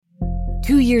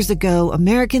2 years ago,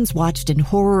 Americans watched in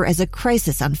horror as a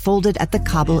crisis unfolded at the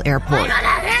Kabul airport.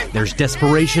 There's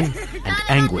desperation and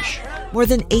anguish. More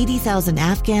than 80,000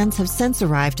 Afghans have since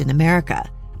arrived in America,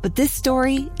 but this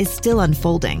story is still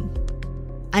unfolding.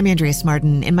 I'm Andrea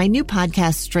Martin. In my new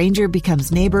podcast, Stranger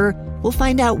Becomes Neighbor, we'll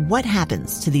find out what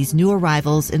happens to these new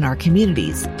arrivals in our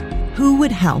communities. Who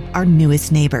would help our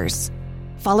newest neighbors?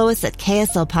 Follow us at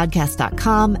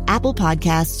kslpodcast.com, Apple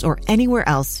Podcasts, or anywhere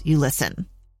else you listen.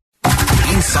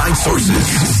 Inside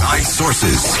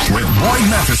Sources with Boyd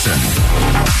Matheson.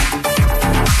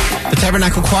 The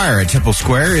Tabernacle Choir at Temple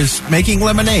Square is making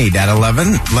lemonade at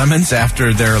 11 lemons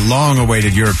after their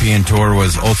long-awaited European tour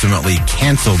was ultimately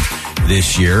canceled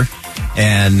this year.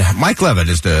 And Mike Levitt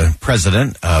is the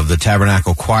president of the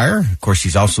Tabernacle Choir. Of course,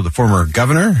 he's also the former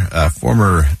governor,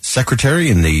 former secretary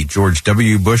in the George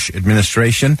W. Bush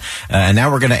administration. And now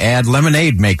we're going to add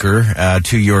lemonade maker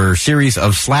to your series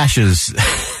of slashes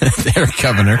there,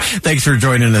 Governor. Thanks for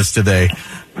joining us today.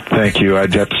 Thank you.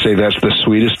 I'd have to say that's the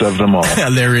sweetest of them all.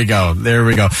 There we go.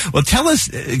 Well,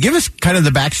 give us kind of the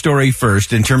backstory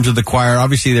first in terms of the choir.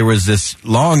 Obviously, there was this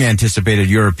long-anticipated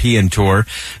European tour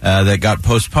that got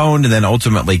postponed and then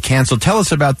ultimately canceled. Tell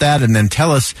us about that, and then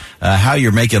tell us how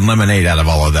you're making lemonade out of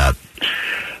all of that.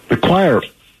 The choir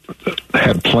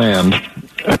had planned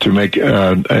to make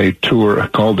a tour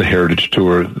called the Heritage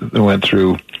Tour that went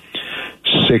through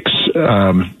 6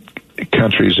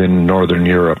 countries in Northern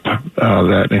Europe.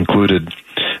 That included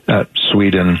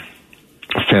Sweden,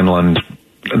 Finland,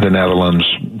 the Netherlands,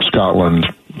 Scotland,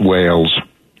 Wales,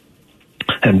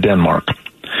 and Denmark.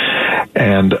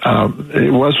 And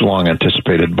it was long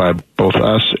anticipated by both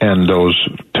us and those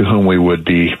to whom we would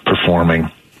be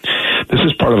performing. This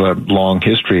is part of a long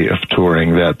history of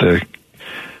touring that the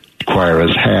choir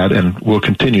has had and will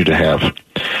continue to have.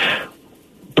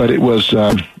 But it was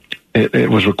it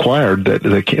was required that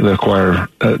the choir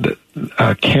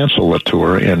cancel the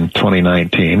tour in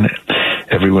 2019.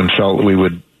 Everyone felt we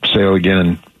would sail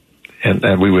again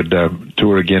and we would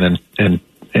tour again in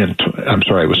I'm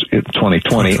sorry, it was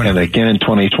 2020 and again in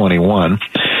 2021.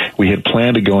 We had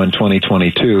planned to go in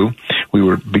 2022. We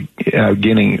were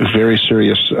beginning very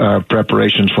serious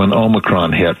preparations when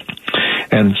Omicron hit.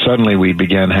 And suddenly we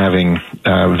began having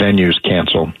venues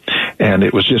cancel. And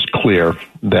it was just clear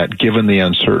that given the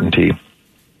uncertainty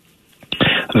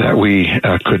that we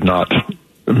could not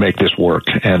make this work.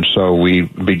 And so we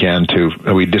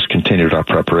discontinued our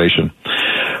preparation.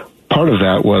 Part of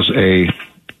that was a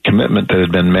commitment that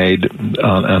had been made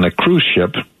on a cruise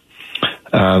ship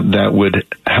that would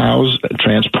house,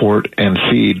 transport, and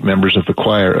feed members of the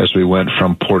choir as we went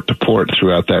from port to port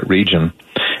throughout that region.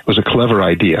 It was a clever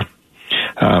idea.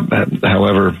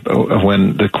 However,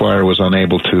 when the choir was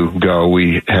unable to go,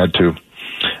 we had to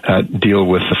deal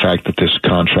with the fact that this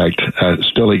contract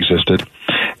still existed.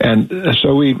 And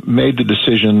so we made the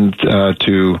decision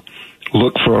to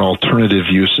look for alternative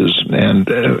uses. And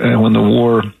when the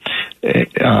war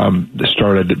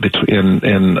started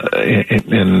in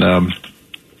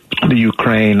the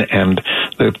Ukraine and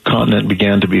the continent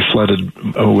began to be flooded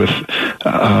with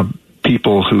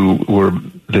people who were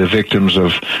the victims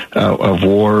of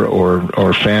war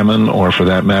or famine, or for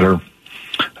that matter,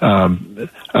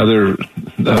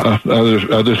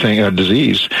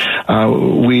 disease.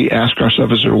 We asked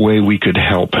ourselves, is there a way we could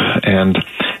help? And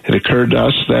it occurred to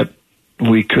us that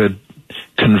we could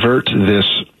convert this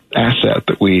asset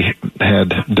that we had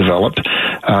developed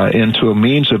into a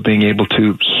means of being able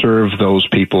to serve those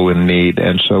people in need.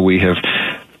 And so we have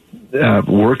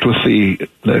worked with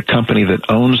the company that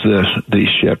owns the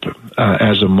ship,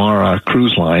 Azamara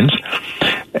Cruise Lines,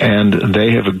 and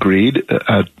they have agreed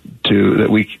that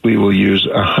we will use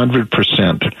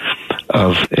 100%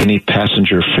 of any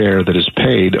passenger fare that is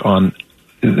paid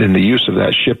in the use of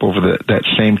that ship over that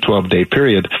same 12-day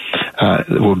period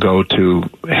will go to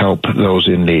help those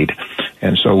in need.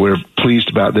 And so we're pleased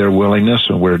about their willingness,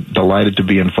 and we're delighted to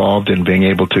be involved in being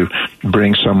able to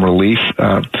bring some relief.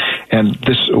 And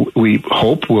this, we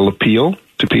hope, will appeal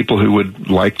to people who would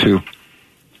like to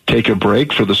take a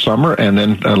break for the summer and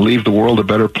then leave the world a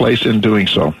better place in doing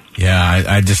so. Yeah,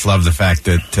 I just love the fact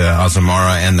that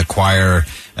Azamara and the choir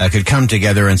could come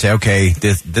together and say, okay,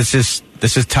 this is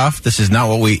tough. This is not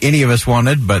what any of us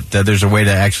wanted, but there's a way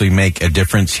to actually make a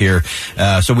difference here.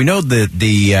 So we know that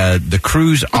the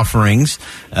cruise offerings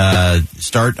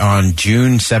start on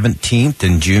June 17th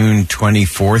and June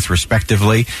 24th,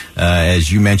 respectively. As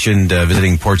you mentioned,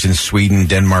 visiting ports in Sweden,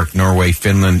 Denmark, Norway,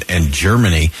 Finland, and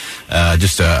Germany.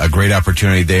 Just a great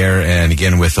opportunity there. And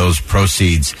again, with those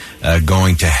proceeds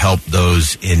going to help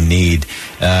those in need.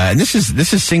 And this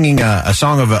is singing a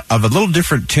song of a little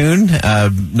different tune,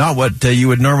 not what you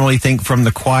would normally think from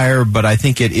the choir, but I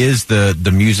think it is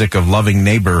the music of loving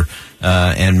neighbor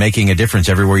and making a difference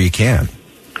everywhere you can.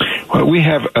 Well, we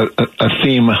have a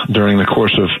theme during the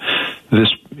course of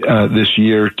this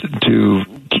year to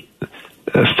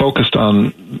focused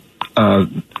on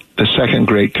the second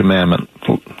great commandment,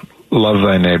 love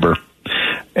thy neighbor.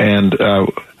 And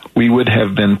we would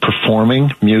have been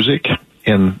performing music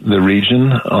in the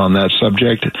region on that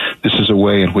subject. This is a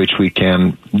way in which we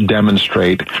can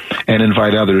demonstrate and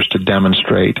invite others to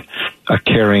demonstrate a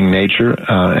caring nature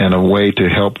and a way to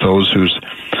help those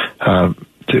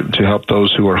to help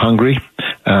those who are hungry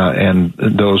and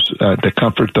those to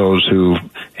comfort those who,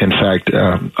 in fact,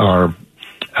 are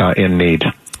in need.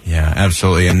 Yeah,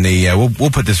 absolutely. And we'll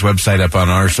put this website up on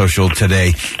our social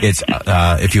today. It's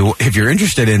if you're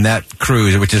interested in that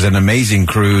cruise, which is an amazing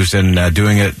cruise, and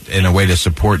doing it in a way to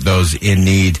support those in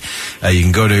need, you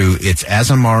can go to it's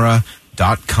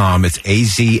Azamara.com. It's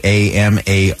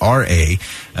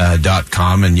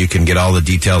AZAMARA.com, and you can get all the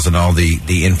details and all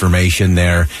the information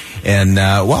there. And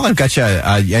while I've got you,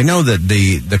 I know that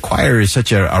the choir is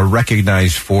such a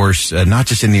recognized force, not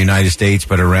just in the United States,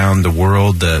 but around the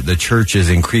world. The church is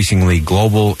increasingly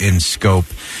global in scope.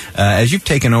 As you've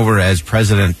taken over as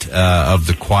president of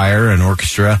the choir and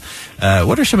orchestra,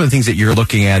 what are some of the things that you're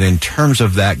looking at in terms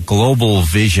of that global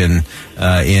vision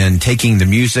in taking the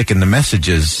music and the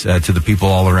messages to the people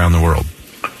all around the world?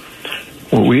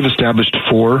 Well, we've established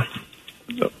 4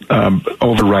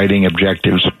 overriding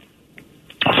objectives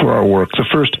for our work. The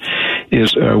first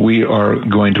is we are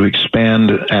going to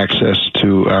expand access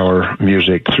to our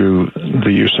music through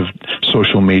the use of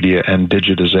social media and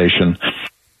digitization.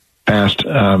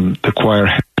 The choir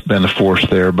has been a force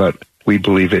there, but we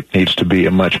believe it needs to be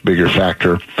a much bigger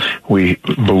factor. We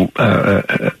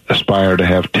aspire to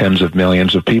have tens of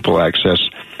millions of people access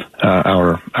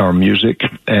our music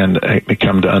and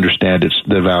come to understand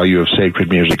the value of sacred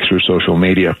music through social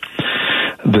media.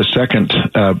 The second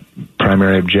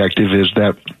primary objective is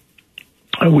that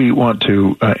we want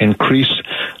to increase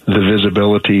the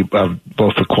visibility of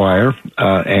both the choir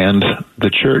and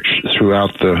the church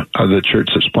throughout the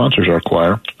church that sponsors our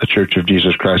choir, the Church of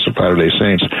Jesus Christ of Latter-day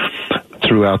Saints,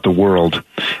 throughout the world.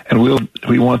 And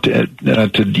we want to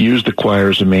use the choir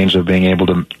as a means of being able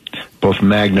to both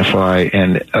magnify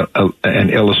and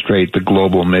illustrate the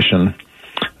global mission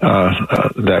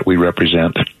that we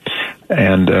represent.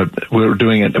 And we're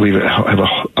doing it. We have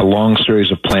a long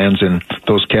series of plans in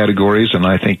those categories, and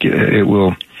I think it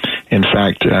will, in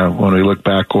fact, when we look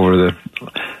back over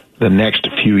the next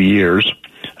few years,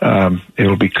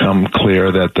 it'll become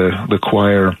clear that the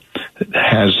choir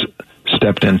has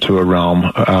stepped into a realm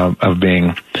of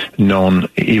being known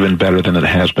even better than it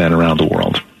has been around the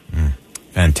world.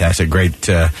 Fantastic. Great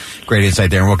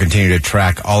insight there. And we'll continue to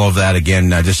track all of that. Again,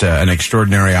 just an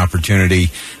extraordinary opportunity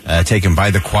taken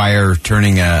by the choir,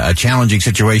 turning a challenging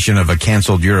situation of a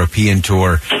canceled European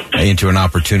tour into an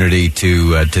opportunity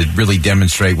to really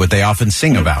demonstrate what they often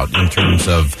sing about in terms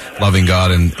of loving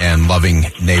God and loving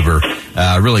neighbor.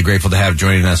 Really grateful to have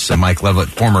joining us Mike Levitt,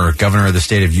 former governor of the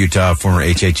state of Utah, former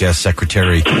HHS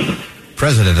secretary,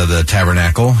 president of the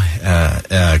Tabernacle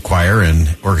Choir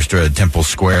and Orchestra at Temple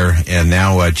Square, and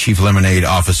now Chief Lemonade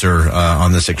Officer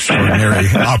on this extraordinary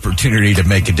opportunity to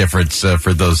make a difference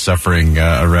for those suffering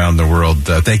around the world.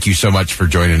 Thank you so much for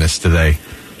joining us today.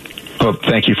 Well,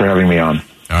 thank you for having me on.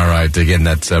 All right. Again,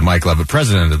 that's Mike Levitt,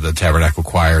 president of the Tabernacle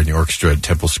Choir and the Orchestra at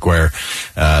Temple Square.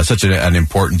 Such an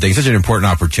important thing, such an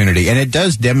important opportunity, and it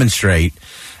does demonstrate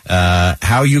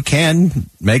how you can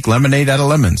make lemonade out of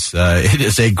lemons. It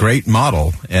is a great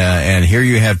model. And here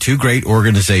you have 2 great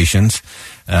organizations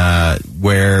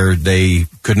where they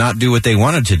could not do what they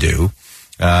wanted to do.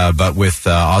 But with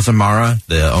Azamara,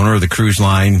 the owner of the cruise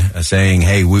line, saying,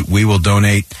 hey, we will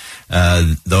donate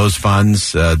those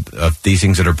funds of these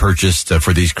things that are purchased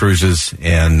for these cruises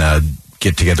and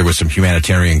get together with some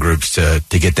humanitarian groups to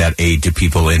get that aid to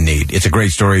people in need. It's a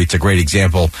great story. It's a great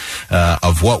example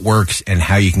of what works and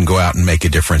how you can go out and make a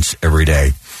difference every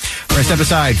day. We're going to step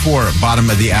aside for bottom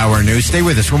of the hour news. Stay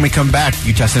with us. When we come back,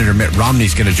 Utah Senator Mitt Romney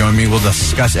is going to join me. We'll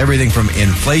discuss everything from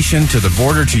inflation to the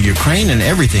border to Ukraine and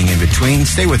everything in between.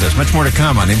 Stay with us. Much more to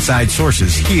come on Inside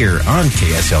Sources here on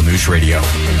KSL News Radio.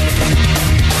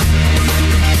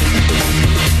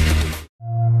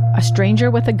 A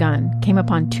stranger with a gun came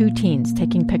upon 2 teens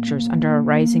taking pictures under a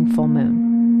rising full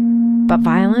moon. But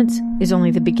violence is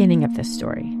only the beginning of this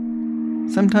story.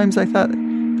 Sometimes I thought,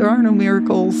 there are no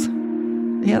miracles.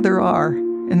 Yeah, there are,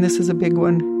 and this is a big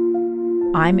one.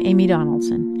 I'm Amy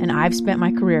Donaldson, and I've spent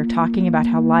my career talking about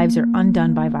how lives are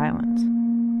undone by violence.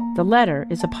 The Letter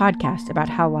is a podcast about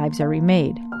how lives are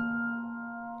remade.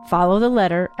 Follow The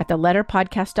Letter at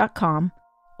theletterpodcast.com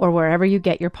or wherever you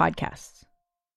get your podcasts.